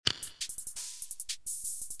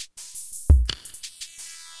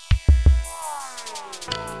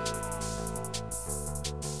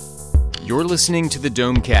You're listening to the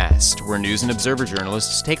Domecast, where news and observer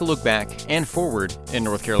journalists take a look back and forward in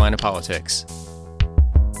North Carolina politics.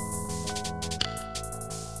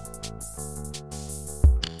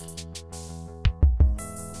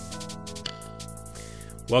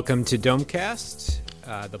 Welcome to Domecast,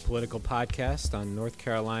 the political podcast on North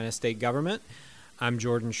Carolina state government. I'm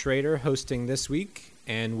Jordan Schrader, hosting this week,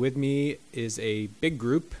 and with me is a big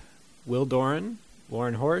group: Will Doran,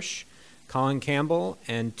 Lauren Horsch, Colin Campbell,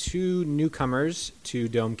 and two newcomers to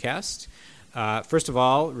Domecast. First of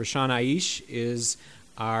all, Rashan Aish is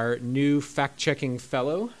our new fact-checking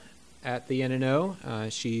fellow at the NNO.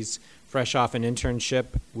 She's fresh off an internship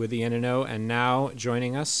with the NNO and now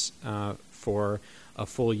joining us for a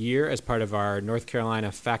full year as part of our North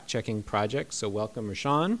Carolina fact-checking project. So welcome,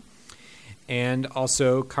 Rashan. And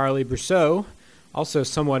also Carly Brousseau, also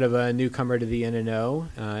somewhat of a newcomer to the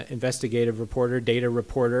NNO, investigative reporter, data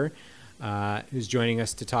reporter, who's joining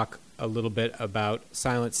us to talk a little bit about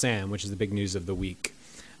Silent Sam, which is the big news of the week.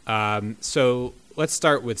 So let's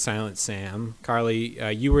start with Silent Sam. Carly,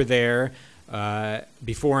 you were there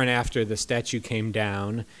before and after the statue came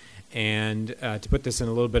down. And to put this in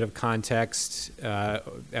a little bit of context,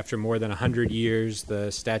 after more than 100 years,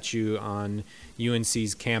 the statue on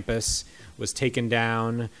UNC's campus was taken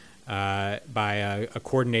down by a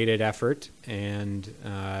coordinated effort, and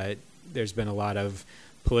there's been a lot of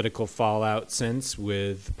political fallout since,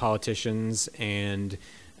 with politicians and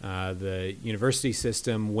the university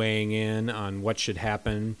system weighing in on what should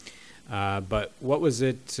happen. But what was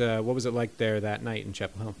it like there that night in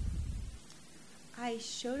Chapel Hill? I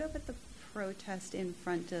showed up at the protest in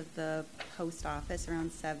front of the post office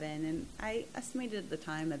around 7, and I estimated at the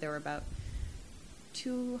time that there were about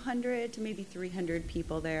 200 to maybe 300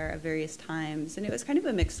 people there at various times, and it was kind of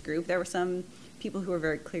a mixed group. There were some people who were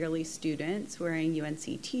very clearly students wearing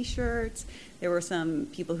UNC t-shirts. There were some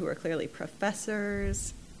people who were clearly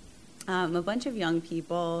professors, a bunch of young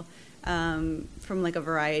people from like a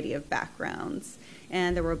variety of backgrounds.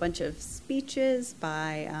 And there were a bunch of speeches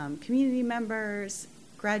by community members,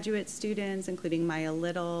 graduate students, including Maya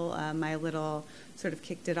Little. Maya Little sort of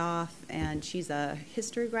kicked it off, and she's a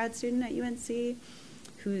history grad student at UNC,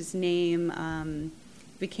 whose name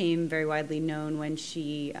became very widely known when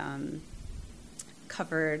she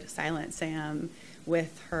covered Silent Sam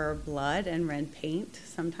with her blood and red paint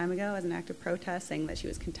some time ago as an act of protest, saying that she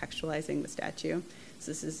was contextualizing the statue.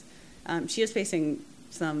 So this is, she is facing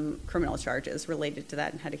some criminal charges related to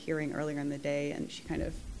that and had a hearing earlier in the day, and she kind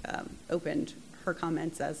of opened her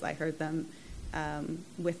comments as I heard them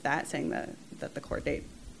with that, saying that the court date,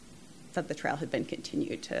 that the trial had been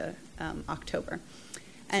continued to October.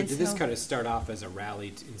 And so did this kind of start off as a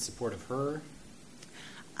rally in support of her?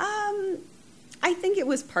 I think it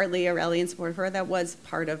was partly a rally in support of her. That was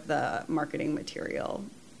part of the marketing material,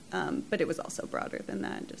 but it was also broader than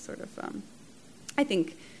that, just sort of, I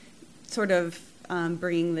think, sort of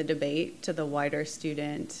bringing the debate to the wider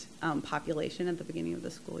student population at the beginning of the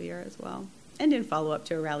school year as well, and in follow-up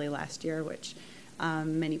to a rally last year, which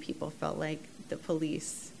many people felt like the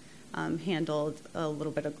police handled a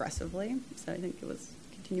little bit aggressively. So I think it was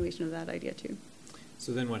a continuation of that idea too.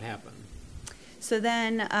 So then what happened? So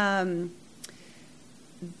then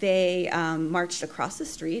they marched across the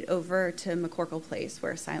street over to McCorkle Place,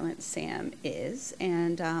 where Silent Sam is.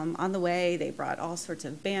 And on the way, they brought all sorts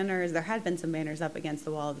of banners. There had been some banners up against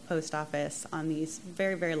the wall of the post office on these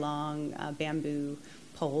very, very long bamboo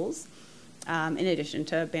poles, in addition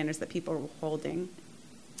to banners that people were holding.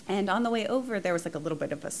 And on the way over, there was like a little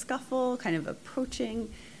bit of a scuffle, kind of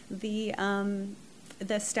approaching the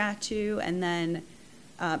statue, and then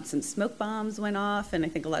some smoke bombs went off, and I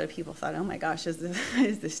think a lot of people thought, "Oh my gosh, is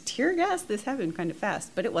this tear gas? This happened kind of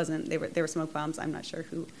fast," but it wasn't. They were smoke bombs. I'm not sure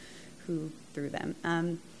who threw them.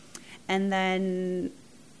 And then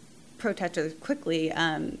protesters quickly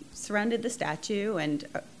surrounded the statue and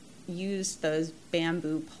used those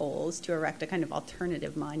bamboo poles to erect a kind of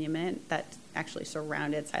alternative monument that actually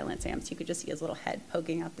surrounded Silent Sam. So you could just see his little head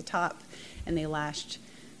poking out the top, and they lashed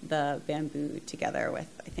the bamboo together with,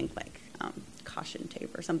 I think, like caution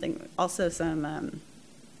tape or something. Also some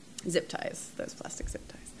zip ties, those plastic zip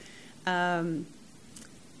ties. And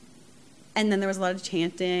then there was a lot of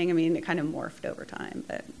chanting. I mean, it kind of morphed over time.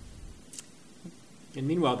 And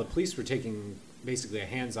meanwhile, the police were taking basically a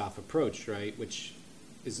hands-off approach, right, which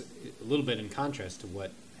is a little bit in contrast to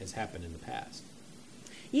what has happened in the past.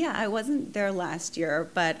 Yeah, I wasn't there last year,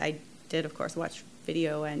 but I did, of course, watch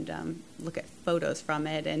video and look at photos from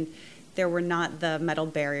it. And there were not the metal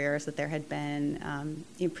barriers that there had been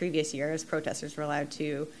in previous years. Protesters were allowed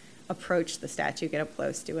to approach the statue, get up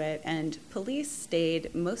close to it, and police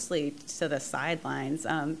stayed mostly to the sidelines.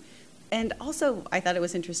 And also, I thought it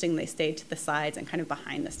was interesting they stayed to the sides and kind of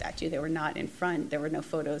behind the statue. They were not in front. There were no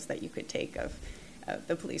photos that you could take of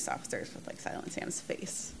the police officers with, like, Silent Sam's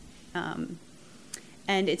face. And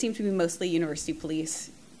it seemed to be mostly university police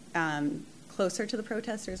closer to the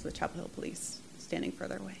protesters, with Chapel Hill police standing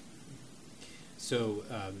further away. So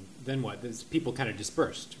then what? Those people kind of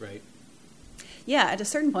dispersed, right? Yeah, at a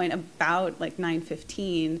certain point, about like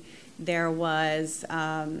 9:15, there was,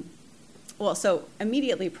 so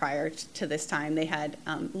immediately prior to this time, they had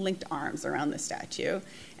linked arms around the statue.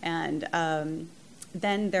 And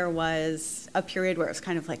then there was a period where it was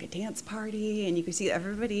kind of like a dance party, and you could see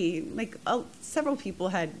everybody, like several people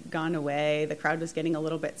had gone away. The crowd was getting a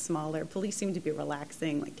little bit smaller. Police seemed to be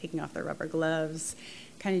relaxing, like taking off their rubber gloves,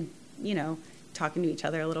 kind of, talking to each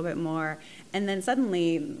other a little bit more. And then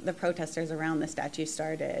suddenly the protesters around the statue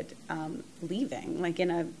started leaving, like in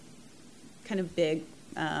a kind of big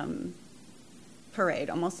parade,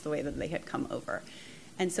 almost the way that they had come over.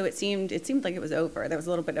 And so it seemed like it was over. There was a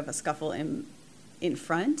little bit of a scuffle in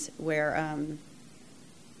front where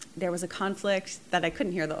there was a conflict that I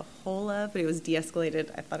couldn't hear the whole of, but it was de-escalated.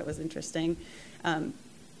 I thought it was interesting.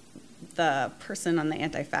 The person on the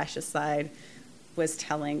anti-fascist side was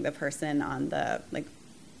telling the person on the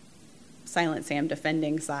Silent Sam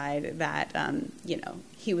defending side that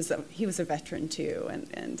he was a veteran too,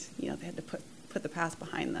 and they had to put the past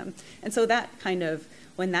behind them. And so that kind of,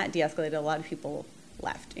 when that de-escalated, a lot of people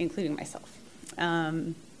left, including myself.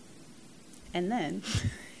 And then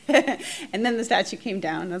the statue came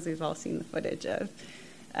down, as we've all seen the footage of.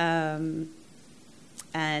 And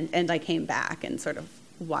I came back and sort of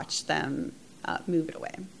watched them move it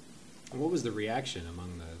away. What was the reaction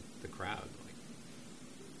among the crowd?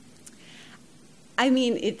 I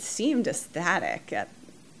mean, it seemed ecstatic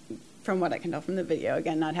from what I can tell from the video.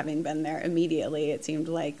 Again, not having been there immediately, it seemed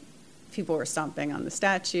like people were stomping on the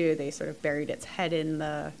statue. They sort of buried its head in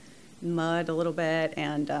the mud a little bit,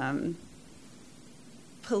 and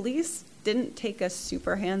police didn't take a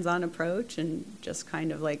super hands-on approach and just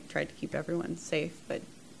kind of tried to keep everyone safe, but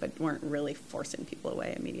weren't really forcing people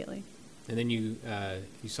away immediately. And then you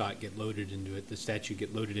saw it get loaded into it, the statue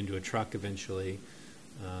get loaded into a truck eventually,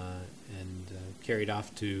 and carried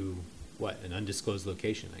off to, an undisclosed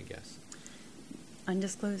location, I guess.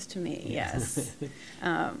 Undisclosed to me, yes.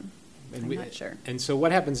 I'm not sure. And so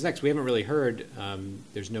what happens next? We haven't really heard.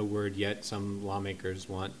 There's no word yet. Some lawmakers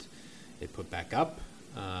want it put back up,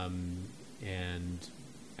 and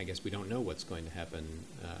I guess we don't know what's going to happen.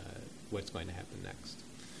 Next?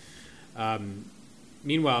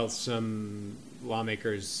 Meanwhile, some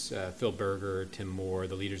lawmakers, Phil Berger, Tim Moore,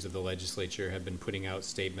 the leaders of the legislature, have been putting out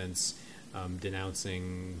statements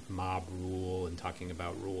denouncing mob rule and talking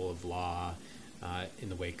about rule of law in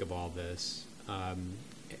the wake of all this.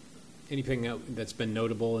 Anything that's been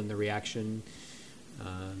notable in the reaction?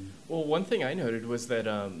 Well, one thing I noted was that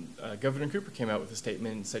Governor Cooper came out with a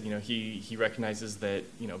statement and said, he recognizes that,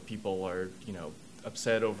 people are,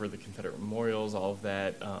 upset over the Confederate memorials, all of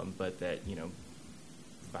that, but that,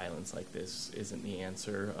 violence like this isn't the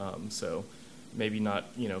answer. So maybe not,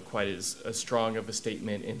 quite as strong of a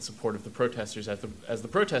statement in support of the protesters as the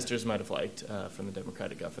protesters might have liked from the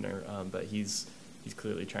Democratic governor. But he's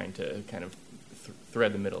clearly trying to kind of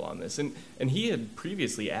thread the middle on this. And he had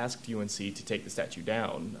previously asked UNC to take the statue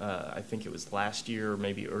down. I think it was last year or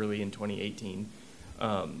maybe early in 2018.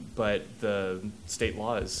 But the state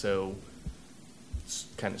law is so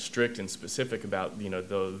kind of strict and specific about,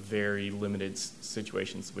 the very limited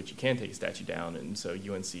situations in which you can take a statue down. And so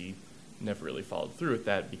UNC never really followed through with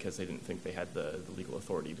that because they didn't think they had the legal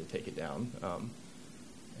authority to take it down.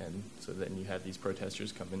 And so then you had these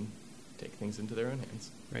protesters come and take things into their own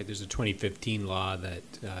hands. Right. There's a 2015 law that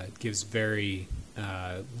gives very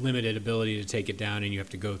limited ability to take it down, and you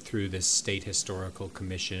have to go through this state historical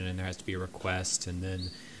commission, and there has to be a request, and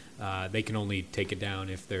then they can only take it down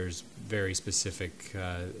if there's very specific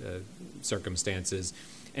circumstances.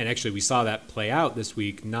 And actually, we saw that play out this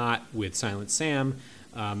week, not with Silent Sam,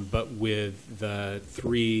 but with the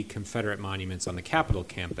 3 Confederate monuments on the Capitol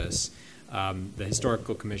campus. The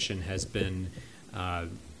Historical Commission has been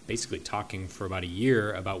basically talking for about a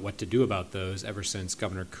year about what to do about those ever since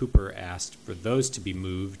Governor Cooper asked for those to be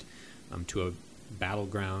moved to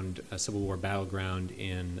a Civil War battleground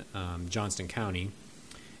in Johnston County.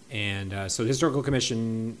 And so the Historical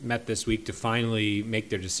Commission met this week to finally make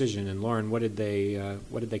their decision. And Lauren, what did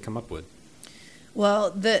they come up with?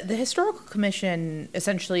 Well, the Historical Commission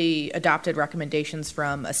essentially adopted recommendations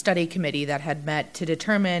from a study committee that had met to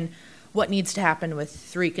determine what needs to happen with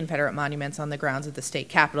 3 Confederate monuments on the grounds of the state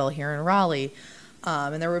capitol here in Raleigh.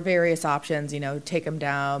 And there were various options, take them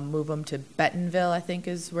down, move them to Bentonville, I think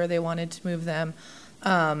is where they wanted to move them,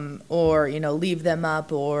 or, leave them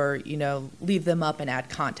up, or, leave them up and add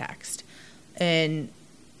context. And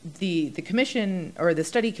the commission or the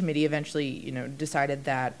study committee eventually, decided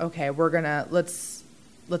that, okay, let's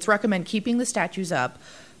recommend keeping the statues up,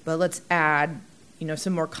 but let's add,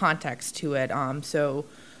 some more context to it. So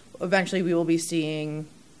eventually we will be seeing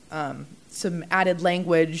some added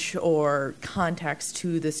language or context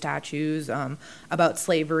to the statues about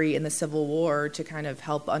slavery and the Civil War to kind of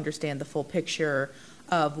help understand the full picture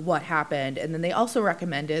of what happened. And then they also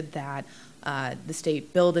recommended that the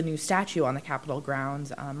state build a new statue on the Capitol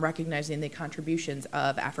grounds, recognizing the contributions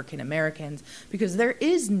of African Americans, because there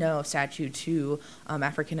is no statue to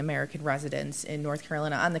African American residents in North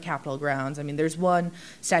Carolina on the Capitol grounds. I mean, there's one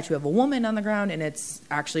statue of a woman on the ground, and it's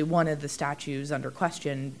actually one of the statues under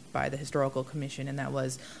question by the Historical Commission, and that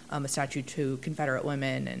was a statue to Confederate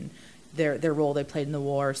women and their role they played in the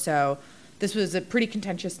war. So this was a pretty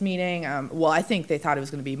contentious meeting. Well, I think they thought it was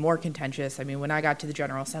going to be more contentious. I mean, when I got to the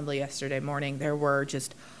General Assembly yesterday morning, there were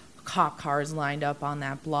just cop cars lined up on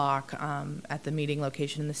that block at the meeting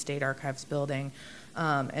location in the State Archives building.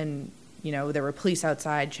 And, there were police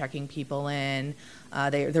outside checking people in.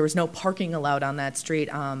 There was no parking allowed on that street.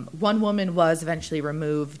 One woman was eventually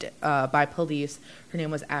removed by police. Her name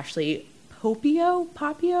was Ashley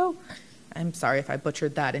Popio? I'm sorry if I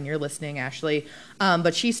butchered that and you're listening, Ashley.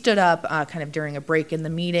 But she stood up kind of during a break in the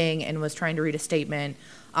meeting and was trying to read a statement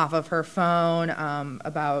off of her phone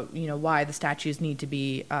about, why the statues need to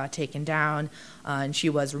be taken down. And she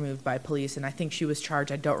was removed by police. And I think she was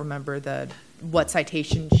charged. I don't remember what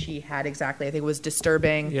citation she had exactly. I think it was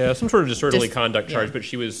disturbing. Yeah, some sort of disorderly conduct charge, yeah. But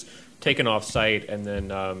she was taken off site and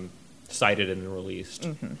then cited and then released.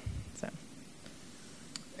 Mm-hmm.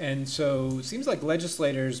 And so it seems like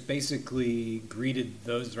legislators basically greeted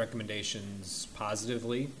those recommendations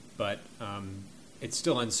positively, but it's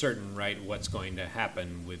still uncertain, right, what's going to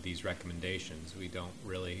happen with these recommendations. We don't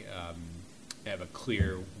really have a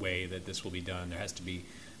clear way that this will be done. There has to be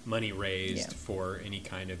money raised for any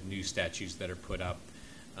kind of new statues that are put up.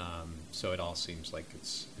 So it all seems like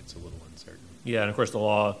it's a little uncertain. Yeah, and of course the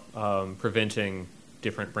law preventing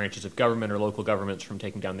different branches of government or local governments from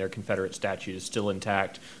taking down their Confederate statues is still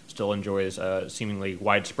intact, still enjoys seemingly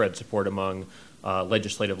widespread support among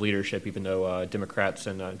legislative leadership, even though Democrats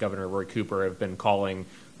and Governor Roy Cooper have been calling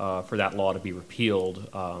for that law to be repealed.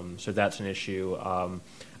 So that's an issue.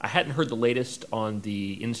 I hadn't heard the latest on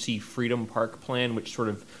the NC Freedom Park plan, which sort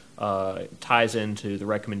of ties into the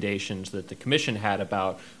recommendations that the commission had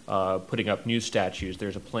about putting up new statues.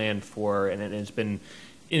 There's a plan for, and it's been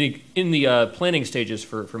in the planning stages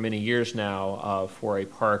for many years now for a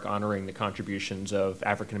park honoring the contributions of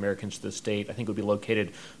African Americans to the state. I think it would be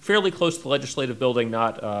located fairly close to the legislative building,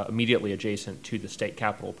 not immediately adjacent to the state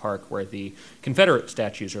capitol park where the Confederate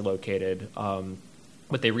statues are located.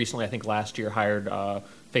 But they recently, I think last year, hired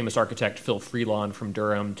famous architect Phil Freelon from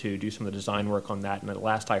Durham to do some of the design work on that. And at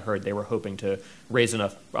last I heard they were hoping to raise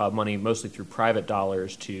enough money, mostly through private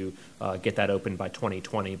dollars, to get that open by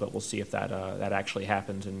 2020. But we'll see if that actually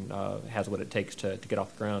happens and has what it takes to get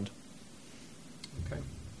off the ground. Okay.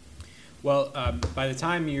 Well, by the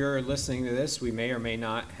time you're listening to this, we may or may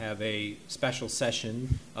not have a special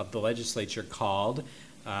session of the legislature called.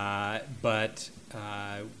 But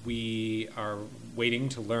we are waiting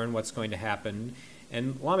to learn what's going to happen.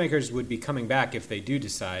 And lawmakers would be coming back, if they do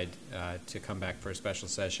decide to come back for a special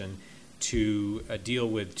session, to deal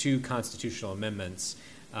with two constitutional amendments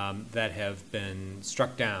that have been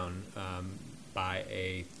struck down by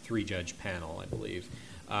a 3-judge panel, I believe.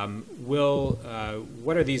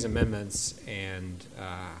 What are these amendments, and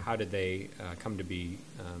how did they come to be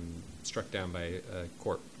struck down by a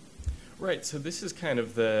court? Right, so this is kind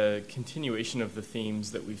of the continuation of the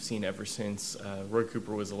themes that we've seen ever since Roy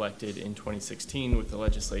Cooper was elected in 2016, with the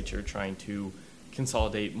legislature trying to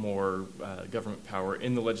consolidate more government power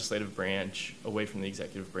in the legislative branch away from the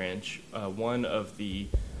executive branch. One of the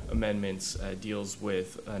amendments deals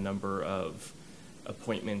with a number of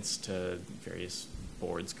appointments to various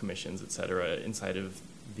boards, commissions, et cetera, inside of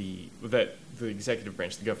that the executive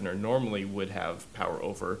branch, the governor, normally would have power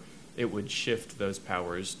over. It would shift those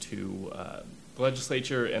powers to the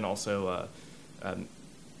legislature, and also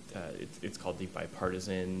it's called the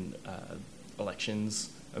Bipartisan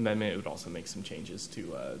Elections Amendment. It would also make some changes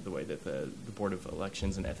to the way that the Board of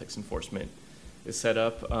Elections and Ethics Enforcement is set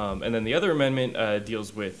up. And then the other amendment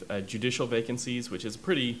deals with judicial vacancies, which is a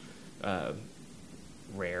pretty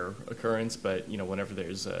rare occurrence, but whenever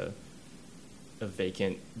there's a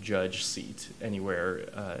vacant judge seat anywhere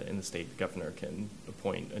in the state. The governor can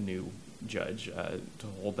appoint a new judge to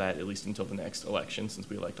hold that at least until the next election, since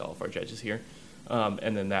we elect all of our judges here.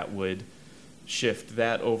 And then that would shift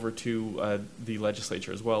that over to the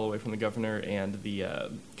legislature as well, away from the governor. And the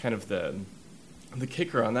kind of the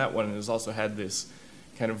kicker on that one is also had this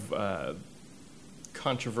kind of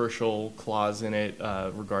controversial clause in it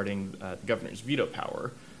regarding the governor's veto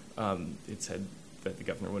power. It said that the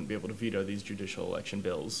governor wouldn't be able to veto these judicial election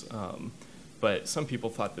bills. But some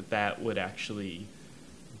people thought that that would actually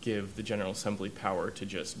give the General Assembly power to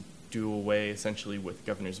just do away essentially with the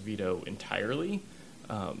governor's veto entirely,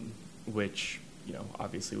 which,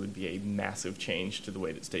 obviously would be a massive change to the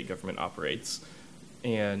way that state government operates.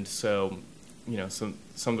 And so, some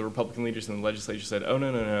of the Republican leaders in the legislature said, oh,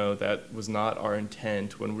 no, that was not our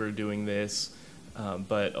intent when we were doing this.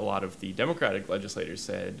 But a lot of the Democratic legislators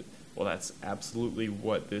said, well, that's absolutely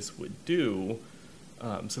what this would do.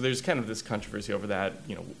 So there's kind of this controversy over that,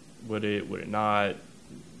 would it not?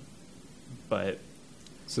 But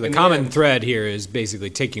so the common thread here is basically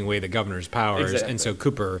taking away the governor's powers, exactly. And so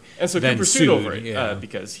Cooper sued sued over it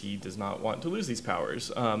because he does not want to lose these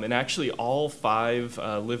powers. And actually, all 5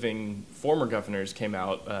 living former governors came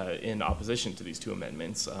out in opposition to these 2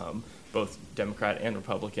 amendments, both Democrat and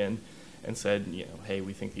Republican, and said, hey,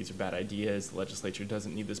 we think these are bad ideas. The legislature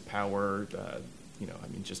doesn't need this power.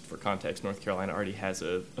 Just for context, North Carolina already has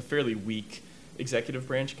a fairly weak executive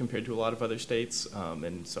branch compared to a lot of other states,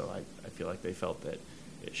 and so I feel like they felt that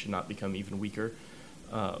it should not become even weaker.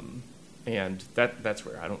 And that's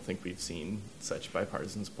where I don't think we've seen such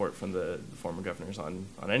bipartisan support from the former governors on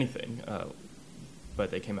anything.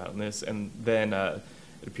 But they came out on this, and then it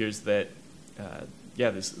appears that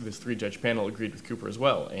this 3-judge panel agreed with Cooper as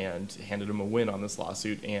well and handed him a win on this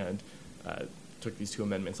lawsuit and took these 2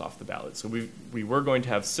 amendments off the ballot. So we were going to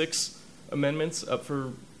have 6 amendments up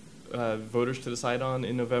for voters to decide on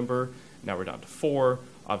in November. Now we're down to 4.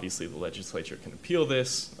 Obviously, the legislature can appeal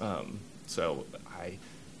this. So I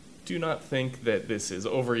do not think that this is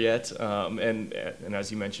over yet. And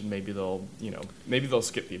as you mentioned, maybe they'll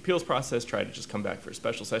skip the appeals process, try to just come back for a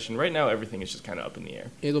special session. Right now, everything is just kind of up in the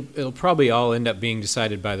air. It'll probably all end up being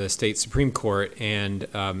decided by the state Supreme Court. And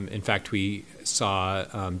in fact, we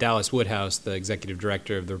saw Dallas Woodhouse, the executive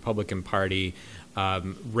director of the Republican Party,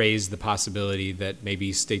 raise the possibility that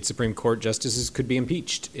maybe state Supreme Court justices could be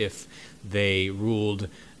impeached if they ruled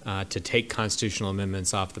to take constitutional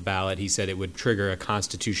amendments off the ballot. He said it would trigger a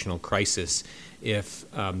constitutional crisis if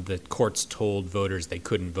the courts told voters they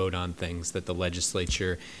couldn't vote on things that the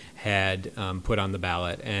legislature had put on the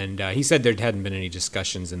ballot. And he said there hadn't been any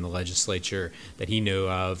discussions in the legislature that he knew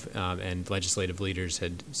of, and legislative leaders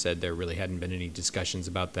had said there really hadn't been any discussions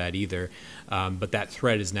about that either. But that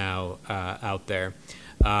threat is now out there.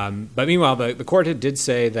 But meanwhile, the court did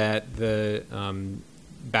say that the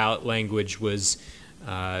ballot language was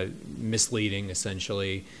misleading,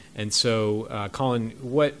 essentially. And so, Colin,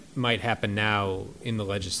 what might happen now in the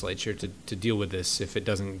legislature to deal with this if it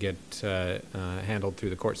doesn't get handled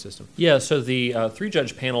through the court system? Yeah, so the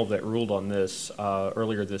 3-judge panel that ruled on this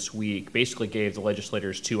earlier this week basically gave the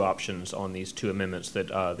legislators 2 options on these 2 amendments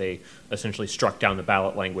that they essentially struck down the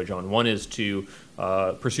ballot language on. One is to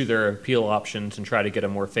pursue their appeal options and try to get a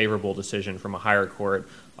more favorable decision from a higher court.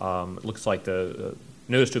 It looks like the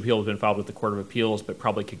notice to appeal has been filed with the Court of Appeals, but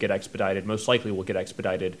probably could get expedited. Most likely will get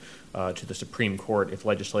expedited to the Supreme Court if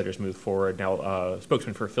legislators move forward. Now,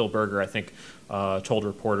 spokesman for Phil Berger, I think, told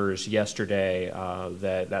reporters yesterday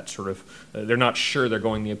that sort of they're not sure they're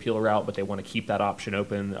going the appeal route, but they want to keep that option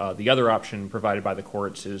open. The other option provided by the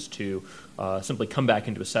courts is to simply come back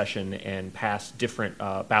into a session and pass different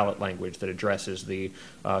ballot language that addresses the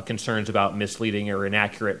concerns about misleading or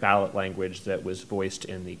inaccurate ballot language that was voiced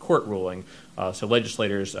in the court ruling. So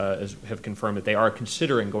legislators have confirmed that they are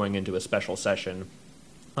considering going into a special session.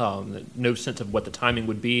 No sense of what the timing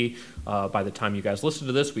would be. By the time you guys listen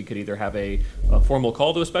to this, we could either have a formal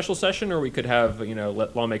call to a special session, or we could have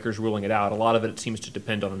let lawmakers ruling it out. A lot of it seems to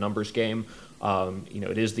depend on a numbers game.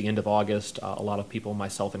 It is the end of August. A lot of people,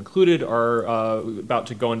 myself included, are about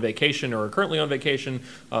to go on vacation or are currently on vacation.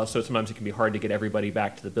 So sometimes it can be hard to get everybody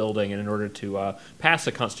back to the building. And in order to pass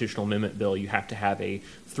a constitutional amendment bill, you have to have a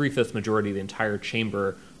 3/5 majority of the entire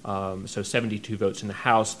chamber. So 72 votes in the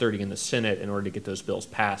House, 30 in the Senate, in order to get those bills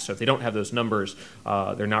passed. So if they don't have those numbers,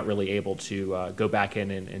 they're not really able to go back in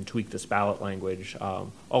and tweak this ballot language.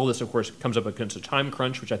 All of this, of course, comes up against a time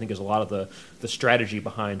crunch, which I think is a lot of the strategy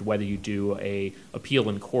behind whether you do a appeal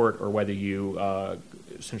in court or whether you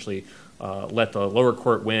essentially let the lower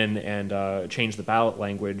court win and change the ballot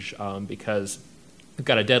language, because we've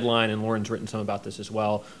got a deadline, and Lauren's written some about this as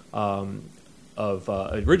well. of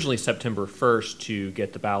originally September 1st to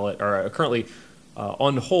get the ballot, or currently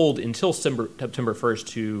on hold until September 1st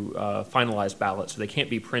to finalize ballots. So they can't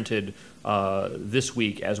be printed this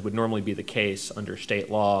week as would normally be the case under state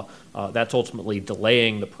law. That's ultimately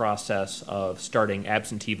delaying the process of starting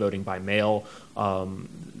absentee voting by mail,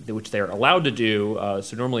 which they're allowed to do.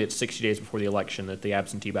 So normally it's 60 days before the election that the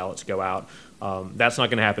absentee ballots go out. That's not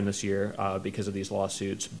going to happen this year because of these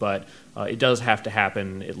lawsuits, but it does have to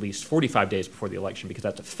happen at least 45 days before the election because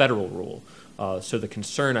that's a federal rule. So the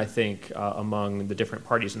concern, I think, among the different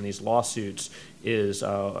parties in these lawsuits is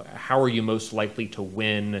how are you most likely to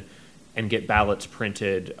win and get ballots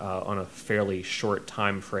printed on a fairly short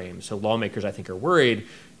time frame. So lawmakers, I think, are worried,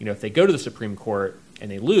 if they go to the Supreme Court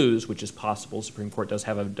and they lose, which is possible, the Supreme Court does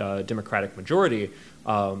have a Democratic majority,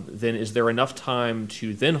 then is there enough time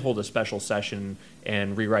to then hold a special session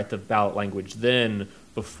and rewrite the ballot language then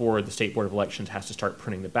before the State Board of Elections has to start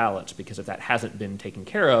printing the ballots? Because if that hasn't been taken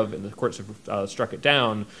care of and the courts have struck it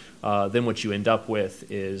down, then what you end up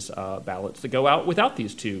with is ballots that go out without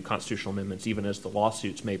these two constitutional amendments, even as the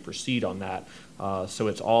lawsuits may proceed on that. So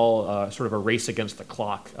it's all sort of a race against the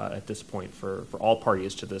clock at this point for all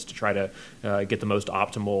parties to this to try to get the most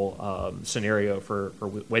optimal scenario for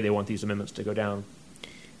the way they want these amendments to go down.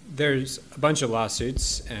 There's a bunch of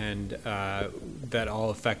lawsuits and that all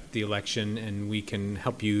affect the election, and we can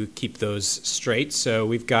help you keep those straight. So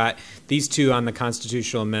we've got these two on the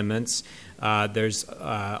constitutional amendments. There's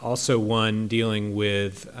also one dealing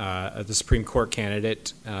with the Supreme Court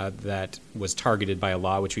candidate that was targeted by a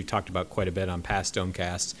law, which we've talked about quite a bit on past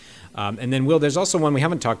Domecasts. And then, Will, there's also one we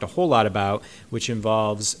haven't talked a whole lot about, which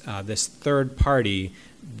involves this third party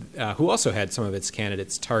who also had some of its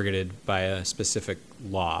candidates targeted by a specific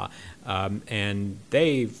law. And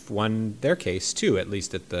they've won their case, too, at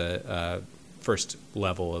least at the first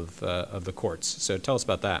level of the courts. So tell us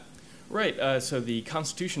about that. Right. So the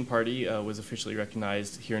Constitution Party was officially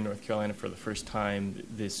recognized here in North Carolina for the first time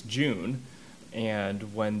this June.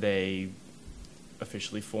 And when they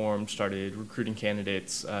officially formed, started recruiting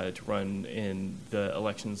candidates to run in the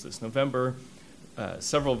elections this November,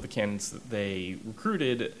 several of the candidates that they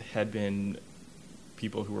recruited had been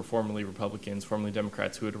people who were formerly Republicans, formerly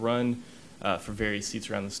Democrats, who had run for various seats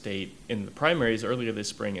around the state in the primaries earlier this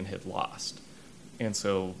spring and had lost. And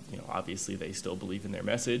so, obviously they still believe in their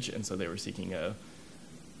message, and so they were seeking a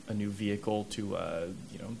new vehicle to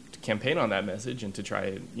campaign on that message and to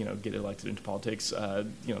try, get elected into politics.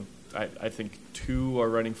 I think two are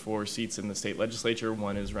running for seats in the state legislature.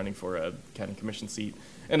 One is running for a county commission seat,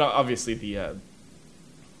 and obviously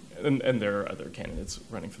and there are other candidates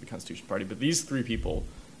running for the Constitution Party. But these three people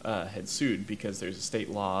had sued because there's a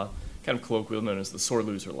state law, kind of colloquially known as the sore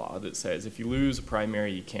loser law, that says if you lose a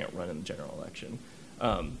primary, you can't run in the general election.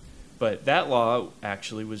 But that law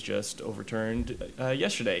actually was just overturned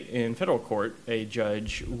yesterday in federal court. A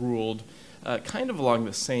judge ruled kind of along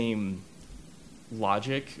the same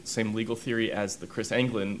logic, same legal theory as the Chris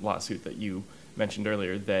Anglin lawsuit that you mentioned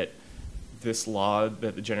earlier, that this law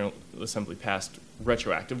that the General Assembly passed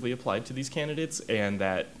retroactively applied to these candidates, and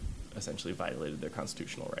that essentially violated their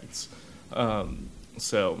constitutional rights.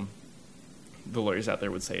 So the lawyers out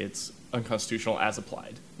there would say it's unconstitutional as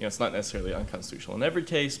applied. It's not necessarily unconstitutional in every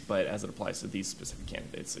case, but as it applies to these specific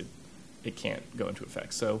candidates, it can't go into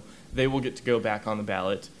effect. So they will get to go back on the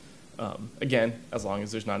ballot, again, as long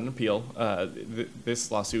as there's not an appeal.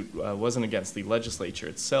 This lawsuit wasn't against the legislature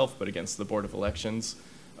itself, but against the Board of Elections.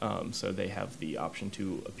 So they have the option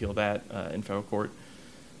to appeal that in federal court.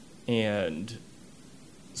 And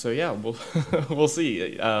so, yeah, we'll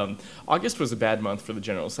see. August was a bad month for the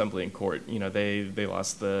General Assembly in court. They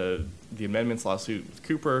lost the amendments lawsuit with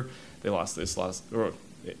Cooper. They lost this lawsuit.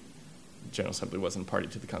 General Assembly wasn't party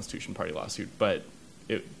to the Constitution Party lawsuit, but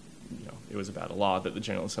it was about a law that the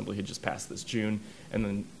General Assembly had just passed this June. And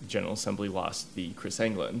then the General Assembly lost the Chris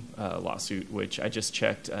Anglin lawsuit, which I just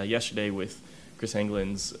checked yesterday with Chris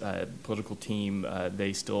Anglin's political team.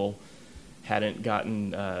 They still hadn't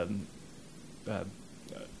gotten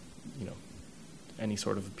any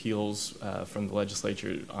sort of appeals from the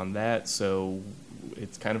legislature on that, so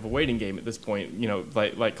it's kind of a waiting game at this point.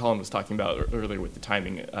 Like Colin was talking about earlier with the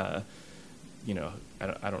timing. I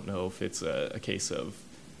don't know if it's a case of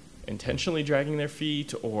intentionally dragging their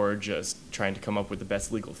feet or just trying to come up with the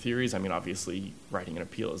best legal theories. I mean, obviously, writing an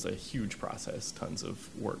appeal is a huge process. Tons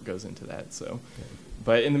of work goes into that. So,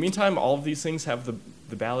 but in the meantime, all of these things have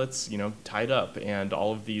the ballots, tied up, and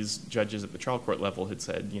all of these judges at the trial court level had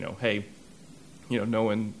said, hey, no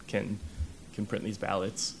one can can print these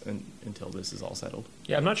ballots until this is all settled.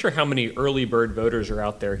 Yeah, I'm not sure how many early bird voters are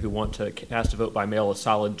out there who want to cast a vote by mail a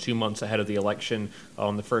solid 2 months ahead of the election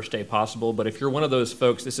on the first day possible. But if you're one of those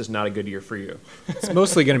folks, this is not a good year for you. It's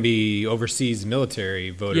mostly going to be overseas military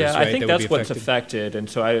voters, yeah, right? I think that would that's be what's affected. And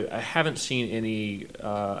so I haven't seen any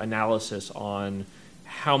analysis on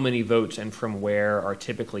how many votes and from where are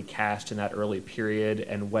typically cast in that early period,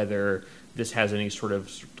 and whether this has any sort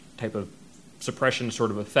of type of suppression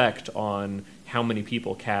sort of effect on how many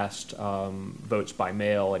people cast votes by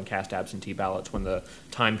mail and cast absentee ballots when the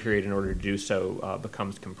time period in order to do so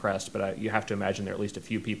becomes compressed. But you have to imagine there are at least a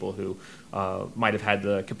few people who might have had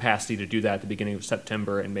the capacity to do that at the beginning of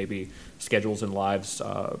September, and maybe schedules and lives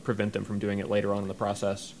prevent them from doing it later on in the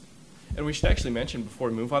process. And we should actually mention before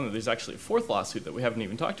we move on that there's actually a fourth lawsuit that we haven't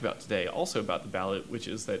even talked about today, also about the ballot, which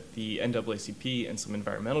is that the NAACP and some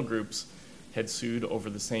environmental groups had sued over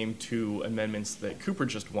the same two amendments that Cooper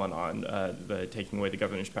just won on, the taking away the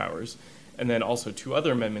governor's powers, and then also two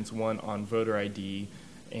other amendments, one on voter ID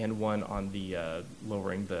and one on the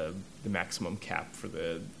lowering the maximum cap for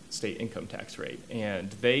the state income tax rate.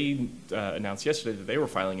 And they announced yesterday that they were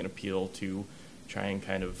filing an appeal to try and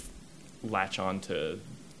kind of latch on to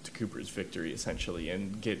Cooper's victory, essentially,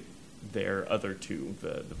 and get their other two,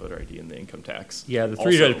 the voter ID and the income tax. Yeah, the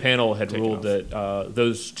three-judge panel had ruled that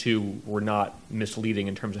those two were not misleading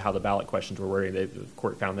in terms of how the ballot questions were worded. The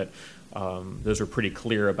court found that those were pretty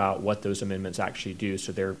clear about what those amendments actually do,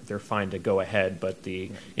 so they're fine to go ahead. But the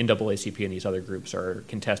NAACP and these other groups are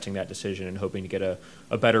contesting that decision and hoping to get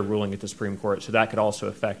a better ruling at the Supreme Court. So that could also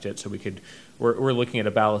affect it. So we're looking at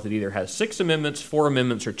a ballot that either has 6 amendments, 4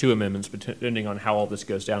 amendments, or 2 amendments, depending on how all this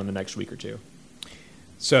goes down in the next week or two.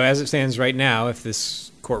 So as it stands right now, if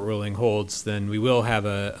this court ruling holds, then we will have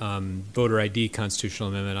a voter ID constitutional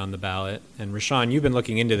amendment on the ballot. And Rashawn, you've been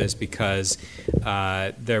looking into this because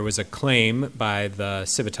there was a claim by the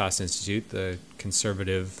Civitas Institute, the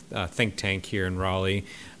conservative think tank here in Raleigh,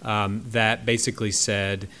 that basically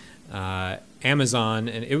said Amazon,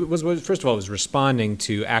 and it was first of all, it was responding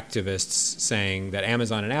to activists saying that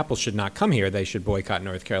Amazon and Apple should not come here; they should boycott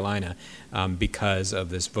North Carolina because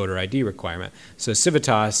of this voter ID requirement. So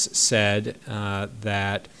Civitas said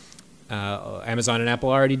that Amazon and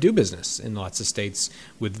Apple already do business in lots of states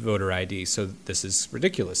with voter ID, so this is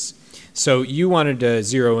ridiculous. So you wanted to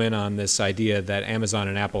zero in on this idea that Amazon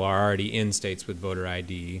and Apple are already in states with voter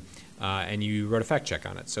ID, and you wrote a fact check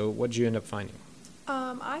on it. So what did you end up finding?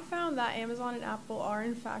 I found that Amazon and Apple are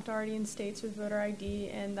in fact already in states with voter ID,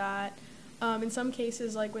 and that in some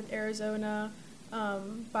cases, like with Arizona,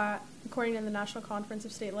 according to the National Conference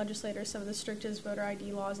of State Legislators, some of the strictest voter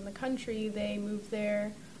ID laws in the country, they moved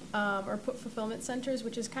there or put fulfillment centers,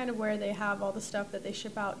 which is kind of where they have all the stuff that they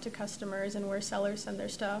ship out to customers and where sellers send their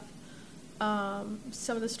stuff.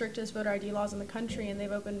 Some of the strictest voter ID laws in the country, and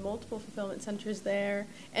they've opened multiple fulfillment centers there.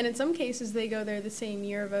 And in some cases, they go there the same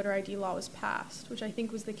year voter ID law was passed, which I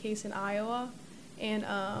think was the case in Iowa. And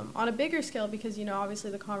on a bigger scale, because, obviously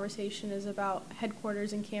the conversation is about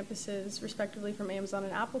headquarters and campuses, respectively, from Amazon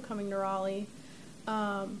and Apple coming to Raleigh.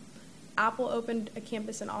 Apple opened a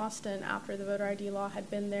campus in Austin after the voter ID law had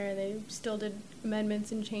been there. They still did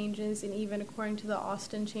amendments and changes, and even according to the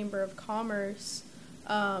Austin Chamber of Commerce,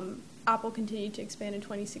 Apple continued to expand in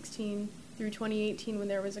 2016 through 2018 when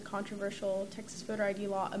there was a controversial Texas voter ID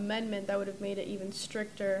law amendment that would have made it even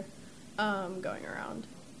stricter going around.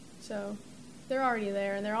 So they're already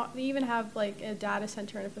there, and they even have like a data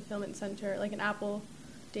center and a fulfillment center, like an Apple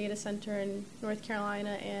data center in North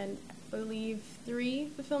Carolina, and I believe 3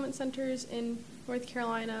 fulfillment centers in North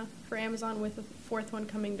Carolina for Amazon, with a 4th one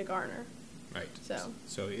coming to Garner. Right.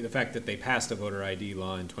 So the fact that they passed a voter ID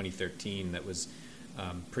law in 2013 that was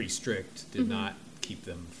pretty strict did not keep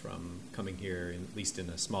them from coming here, at least in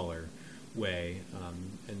a smaller way.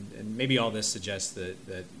 And maybe all this suggests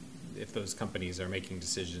that if those companies are making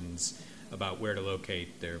decisions about where to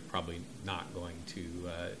locate, they're probably not going to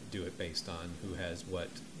do it based on who has what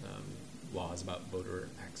laws about voter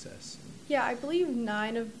access. Yeah, I believe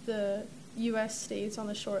 9 of the U.S. states on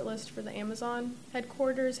the short list for the Amazon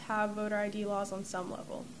headquarters have voter ID laws on some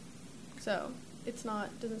level. So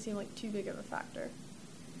doesn't seem like too big of a factor.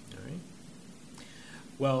 All right.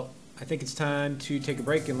 Well, I think it's time to take a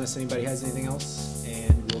break unless anybody has anything else,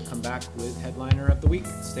 and we'll come back with Headliner of the Week.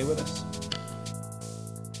 Stay with us.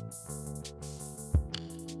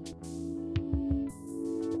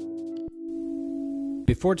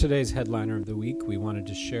 Before today's Headliner of the Week, we wanted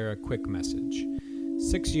to share a quick message.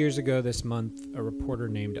 6 years ago this month, a reporter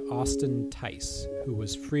named Austin Tice, who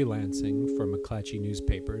was freelancing for McClatchy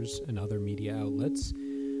newspapers and other media outlets,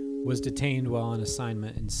 was detained while on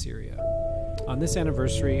assignment in Syria. On this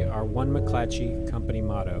anniversary, our One McClatchy company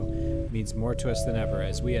motto means more to us than ever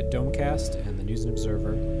as we at Domecast and the News and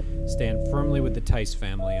Observer stand firmly with the Tice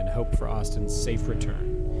family and hope for Austin's safe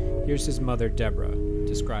return. Here's his mother, Deborah,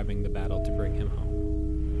 describing the battle to bring him home.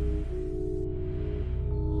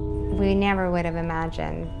 We never would have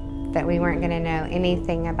imagined that we weren't going to know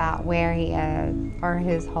anything about where he is or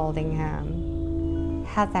who's holding him.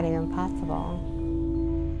 How's that even possible?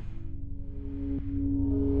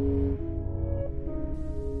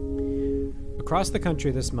 Across the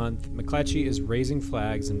country this month, McClatchy is raising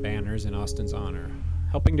flags and banners in Austin's honor,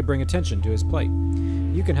 helping to bring attention to his plight.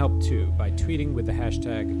 You can help too by tweeting with the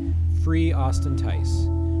hashtag #FreeAustinTice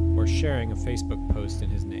or sharing a Facebook post in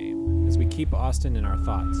his name as we keep Austin in our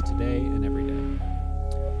thoughts today and every day.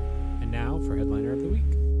 And now for Headliner of the Week.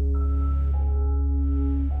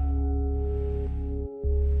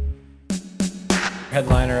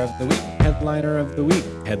 Headliner of the Week, Headliner of the Week,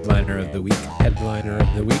 Headliner of the Week, Headliner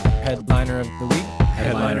of the Week, Headliner of the Week,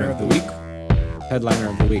 Headliner of the Week, Headliner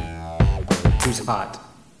of the Week. Who's hot?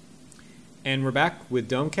 And we're back with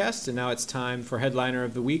Domecast, and now it's time for Headliner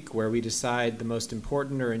of the Week, where we decide the most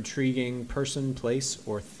important or intriguing person, place,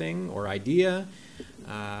 or thing, or idea,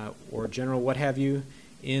 or general what have you,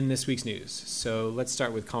 in this week's news. So let's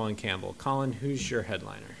start with Colin Campbell. Colin, who's your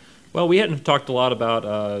headliner? Well, we hadn't talked a lot about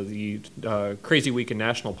the crazy week in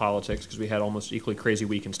national politics because we had almost equally crazy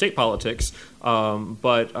week in state politics,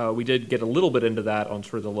 but we did get a little bit into that on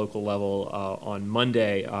sort of the local level on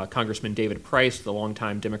Monday. Congressman David Price, the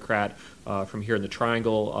longtime Democrat from here in the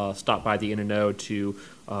Triangle, stopped by the N&O to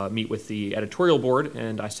meet with the editorial board,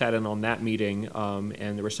 and I sat in on that meeting,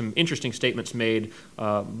 and there were some interesting statements made.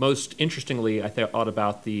 Most interestingly, I thought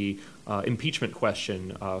about the impeachment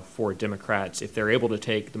question for Democrats. If they're able to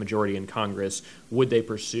take the majority in Congress, would they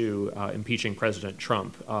pursue impeaching President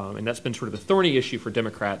Trump? And that's been sort of a thorny issue for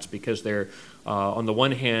Democrats because they're, on the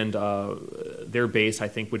one hand, their base, I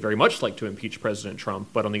think, would very much like to impeach President Trump,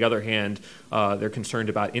 but on the other hand, they're concerned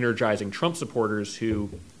about energizing Trump supporters who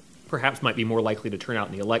perhaps might be more likely to turn out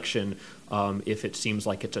in the election if it seems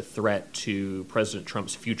like it's a threat to President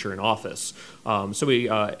Trump's future in office. So we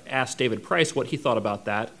asked David Price what he thought about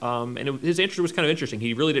that, and his answer was kind of interesting.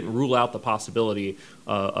 He really didn't rule out the possibility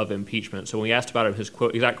of impeachment. So when we asked about it, his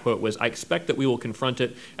exact quote was, "I expect that we will confront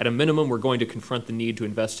it. At a minimum, we're going to confront the need to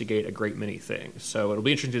investigate a great many things." So it'll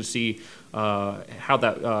be interesting to see how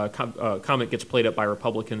that comment gets played up by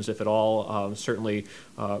Republicans, if at all. Certainly,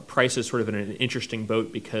 Price is sort of in an interesting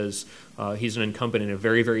boat because he's an incumbent in a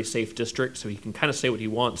very, very safe district, so he can kind of say what he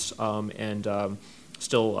wants and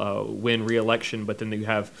still win re-election. But then you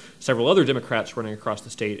have several other Democrats running across the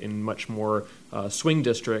state in much more swing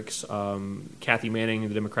districts. Kathy Manning,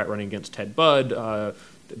 the Democrat running against Ted Budd,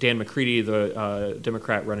 Dan McCready, the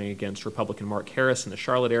Democrat running against Republican Mark Harris in the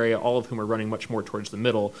Charlotte area, all of whom are running much more towards the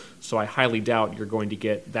middle. So I highly doubt you're going to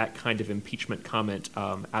get that kind of impeachment comment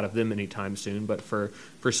out of them anytime soon. But for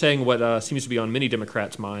saying what seems to be on many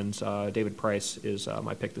Democrats' minds, David Price is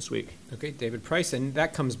my pick this week. Okay, David Price, and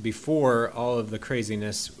that comes before all of the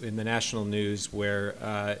craziness in the national news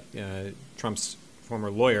where Trump's former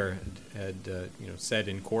lawyer had said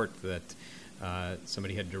in court that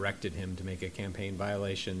somebody had directed him to make a campaign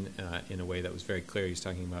violation in a way that was very clear. He's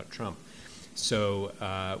talking about Trump. So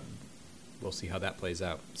we'll see how that plays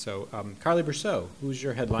out. So Carly Brousseau, who's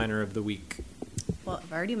your headliner of the week? Well,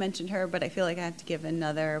 I've already mentioned her, but I feel like I have to give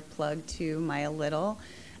another plug to Maya Little.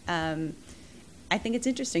 I think it's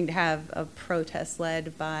interesting to have a protest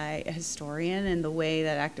led by a historian, and the way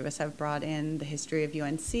that activists have brought in the history of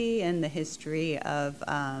UNC and the history of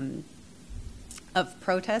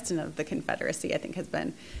protests and of the Confederacy, I think has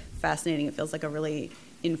been fascinating. It feels like a really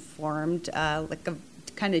informed, like a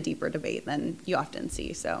kind of deeper debate than you often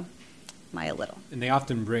see. So, Maya Little. And they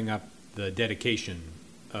often bring up the dedication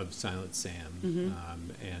of Silent Sam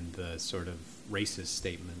and the sort of racist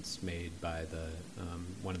statements made by the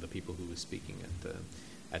one of the people who was speaking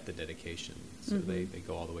at the dedication. So they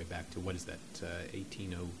go all the way back to, what is that,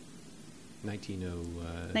 1913.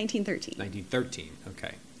 1913,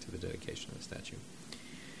 okay, to the dedication of the statue.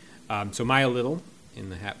 So Maya Little in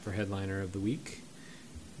the hat for headliner of the week.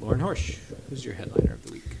 Lauren Horsch, who's your headliner of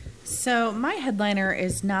the week? So my headliner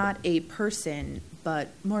is not a person, but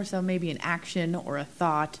more so maybe an action or a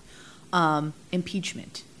thought,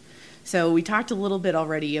 impeachment. So we talked a little bit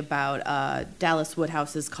already about Dallas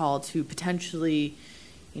Woodhouse's call to potentially,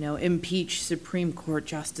 impeach Supreme Court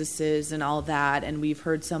justices and all that, and we've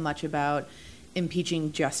heard so much about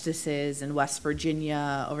impeaching justices in West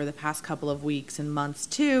Virginia over the past couple of weeks and months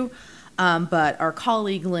too. But our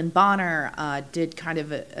colleague Lynn Bonner did kind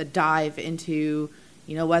of a dive into,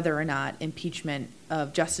 whether or not impeachment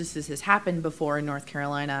of justices has happened before in North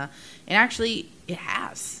Carolina, and actually it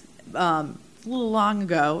has. A little long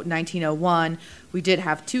ago, 1901, we did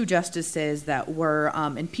have 2 justices that were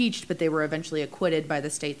impeached, but they were eventually acquitted by the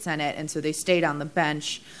state Senate, and so they stayed on the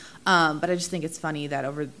bench. But I just think it's funny that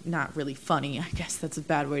not really funny, I guess that's a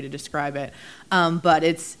bad way to describe it, but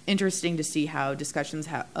it's interesting to see how discussions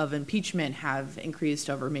of impeachment have increased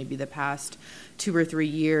over maybe the past 2 or 3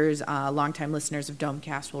 years. Longtime listeners of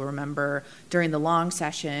Domecast will remember during the long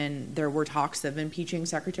session, there were talks of impeaching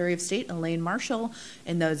Secretary of State Elaine Marshall,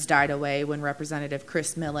 and those died away when Representative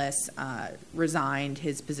Chris Millis resigned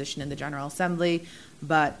his position in the General Assembly.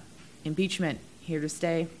 But impeachment, here to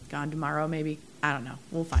stay, gone tomorrow maybe. I don't know.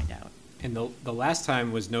 We'll find out. And the last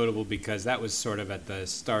time was notable because that was sort of at the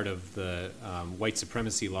start of the white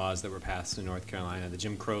supremacy laws that were passed in North Carolina, the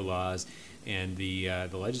Jim Crow laws, and the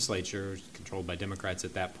legislature, controlled by Democrats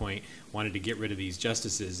at that point, wanted to get rid of these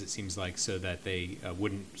justices, it seems like, so that they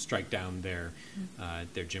wouldn't strike down their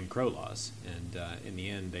Jim Crow laws. And in the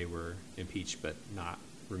end, they were impeached but not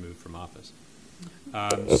removed from office.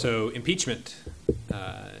 So impeachment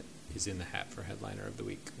is in the hat for Headliner of the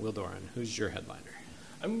Week. Will Doran, who's your headliner?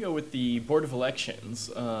 I'm going to go with the Board of Elections.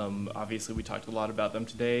 Obviously, we talked a lot about them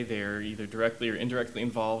today. They're either directly or indirectly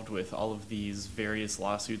involved with all of these various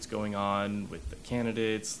lawsuits going on with the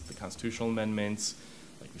candidates, the constitutional amendments.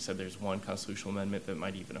 Like we said, there's one constitutional amendment that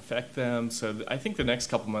might even affect them. So I think the next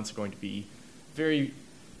couple months are going to be very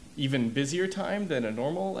even busier time than a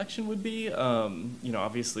normal election would be.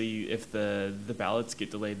 Obviously, if the ballots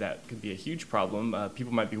get delayed, that could be a huge problem.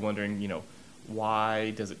 People might be wondering,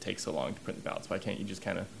 why does it take so long to print the ballots? Why can't you just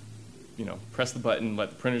kind of, press the button, let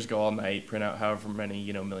the printers go all night, print out however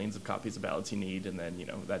many, millions of copies of ballots you need, and then,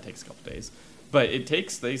 that takes a couple days. But it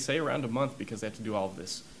takes, they say, around a month because they have to do all of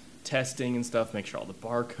this testing and stuff, make sure all the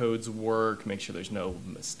barcodes work, make sure there's no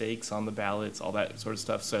mistakes on the ballots, all that sort of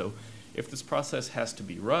stuff. So if this process has to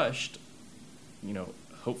be rushed,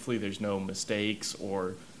 hopefully there's no mistakes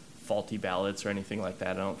or faulty ballots or anything like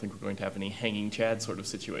that. I don't think we're going to have any hanging Chad sort of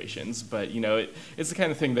situations, but it's the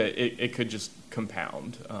kind of thing that it could just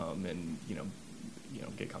compound and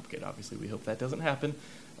get complicated. Obviously, we hope that doesn't happen,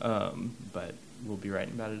 but we'll be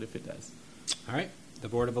writing about it if it does. All right, the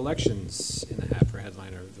Board of Elections in the hat for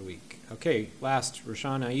Headliner of the Week. Okay, last,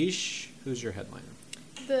 Rashawn Aish, who's your headliner?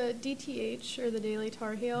 The DTH, or the Daily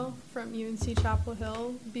Tar Heel, from UNC Chapel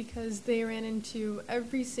Hill, because they ran into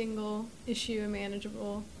every single issue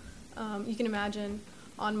imaginable. You can imagine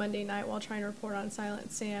on Monday night while trying to report on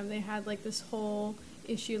Silent Sam, they had this whole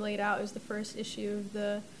issue laid out. It was the first issue of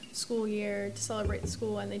the school year to celebrate the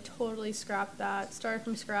school, and they totally scrapped that, started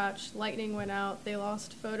from scratch. Lightning went out, they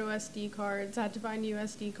lost photo SD cards, had to find new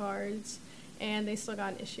SD cards, and they still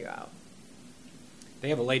got an issue out. They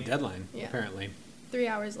have a late deadline, apparently. 3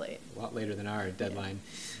 hours late. A lot later than our deadline.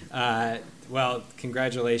 Well,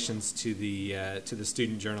 congratulations to the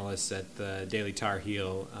student journalists at the Daily Tar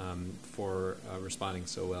Heel for responding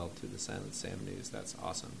so well to the Silent Sam news. That's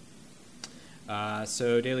awesome.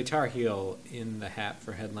 So Daily Tar Heel in the hat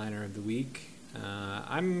for Headliner of the Week.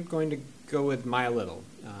 I'm going to go with Maya Little.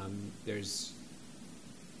 There's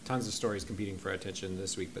tons of stories competing for attention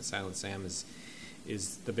this week, but Silent Sam is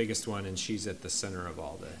the biggest one, and she's at the center of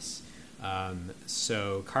all this.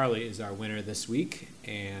 So Carly is our winner this week,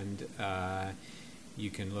 and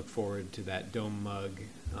you can look forward to that Dome mug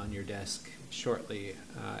on your desk shortly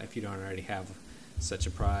if you don't already have such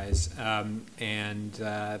a prize. And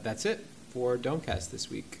that's it for Domecast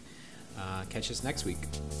this week. Catch us next week.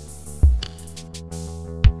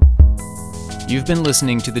 You've been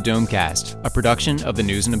listening to the Domecast, a production of the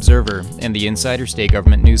News and Observer and the Insider State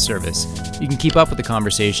Government News Service. You can keep up with the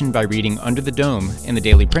conversation by reading Under the Dome in the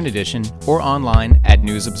daily print edition or online at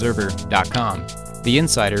newsobserver.com. The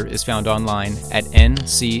Insider is found online at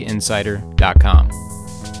ncinsider.com.